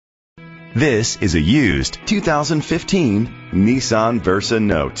This is a used 2015 Nissan Versa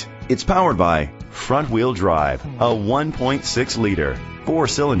Note. It's powered by front-wheel drive, a 1.6-liter,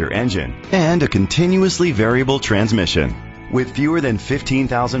 4-cylinder engine, and a continuously variable transmission. With fewer than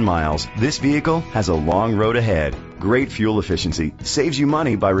 15,000 miles, this vehicle has a long road ahead. Great fuel efficiency saves you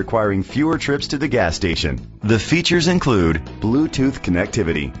money by requiring fewer trips to the gas station. The features include Bluetooth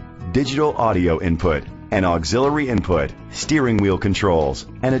connectivity, digital audio input, an auxiliary input, steering wheel controls,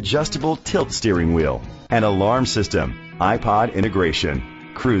 an adjustable tilt steering wheel, an alarm system, iPod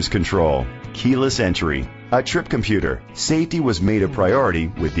integration, cruise control, keyless entry, a trip computer. Safety was made a priority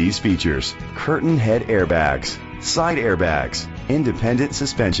with these features: curtain head airbags, side airbags, independent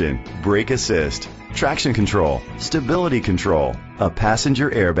suspension, brake assist, traction control, stability control, a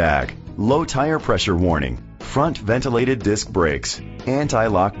passenger airbag, low tire pressure warning, front ventilated disc brakes,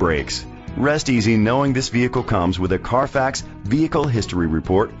 anti-lock brakes. Rest easy knowing this vehicle comes with a Carfax Vehicle History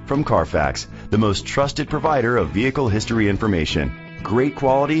Report from Carfax, the most trusted provider of vehicle history information. Great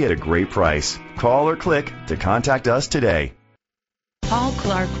quality at a great price. Call or click to contact us today. Paul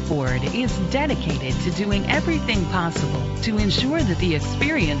Clark Ford is dedicated to doing everything possible to ensure that the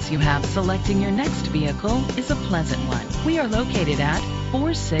experience you have selecting your next vehicle is a pleasant one. We are located at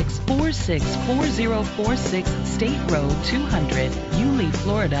 464046 State Road 200, Yulee,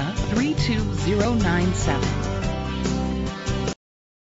 Florida 32097.